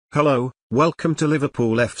Hello, welcome to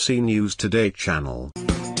Liverpoolfc News Today channel.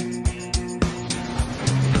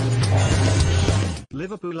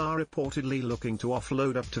 Liverpool are reportedly looking to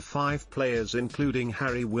offload up to 5 players including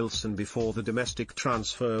Harry Wilson before the domestic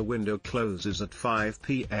transfer window closes at 5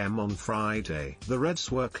 p.m. on Friday. The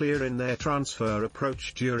Reds were clear in their transfer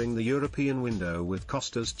approach during the European window, with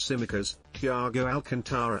Kostas Tsimikas, Thiago,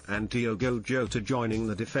 Alcantara and Diogo Jota joining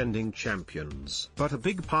the defending champions. But a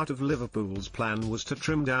big part of Liverpool's plan was to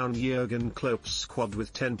trim down Jurgen Klopp's squad,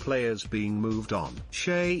 with 10 players being moved on.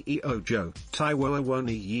 Thiago, Taiwo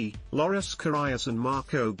Awoniyi, Loris Karius and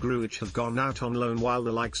Marco Grujic have gone out on loan, while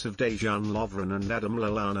the likes of Dejan Lovren and Adam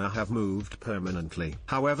Lallana have moved permanently.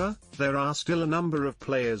 However, there are still a number of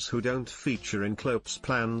players who don't feature in Klopp's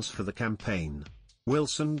plans for the campaign.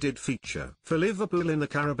 Wilson did feature for Liverpool in the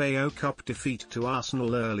Carabao Cup defeat to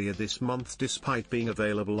Arsenal earlier this month, despite being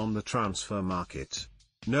available on the transfer market.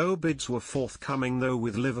 No bids were forthcoming though,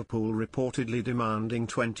 with Liverpool reportedly demanding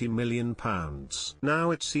 £20 million.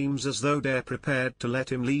 Now it seems as though they're prepared to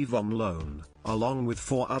let him leave on loan, along with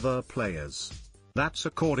 4 other players. That's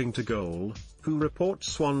according to Goal, who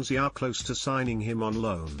reports Swansea are close to signing him on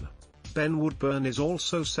loan. Ben Woodburn is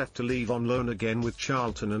also set to leave on loan again, with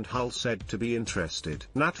Charlton and Hull said to be interested.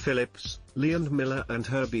 Nat Phillips, Leon Miller and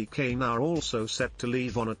Herbie Kane are also set to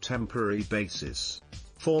leave on a temporary basis.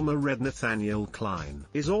 Former Red Nathaniel Clyne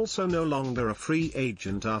is also no longer a free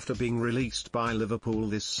agent after being released by Liverpool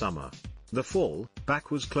this summer. The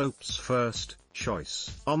full-back was Klopp's first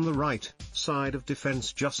choice on the right side of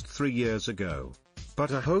defence just 3 years ago.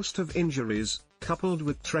 But a host of injuries, coupled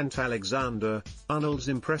with Trent Alexander-Arnold's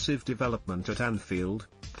impressive development at Anfield,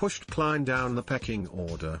 pushed Clyne down the pecking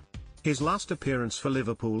order. His last appearance for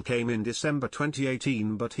Liverpool came in December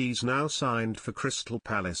 2018, but he's now signed for Crystal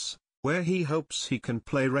Palace, where he hopes he can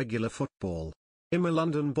play regular football. "I'm a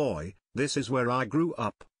London boy, this is where I grew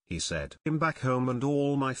up," he said. "I'm back home and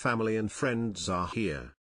all my family and friends are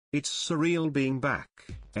here. It's surreal being back,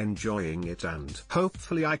 enjoying it, and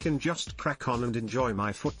hopefully I can just crack on and enjoy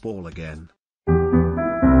my football again."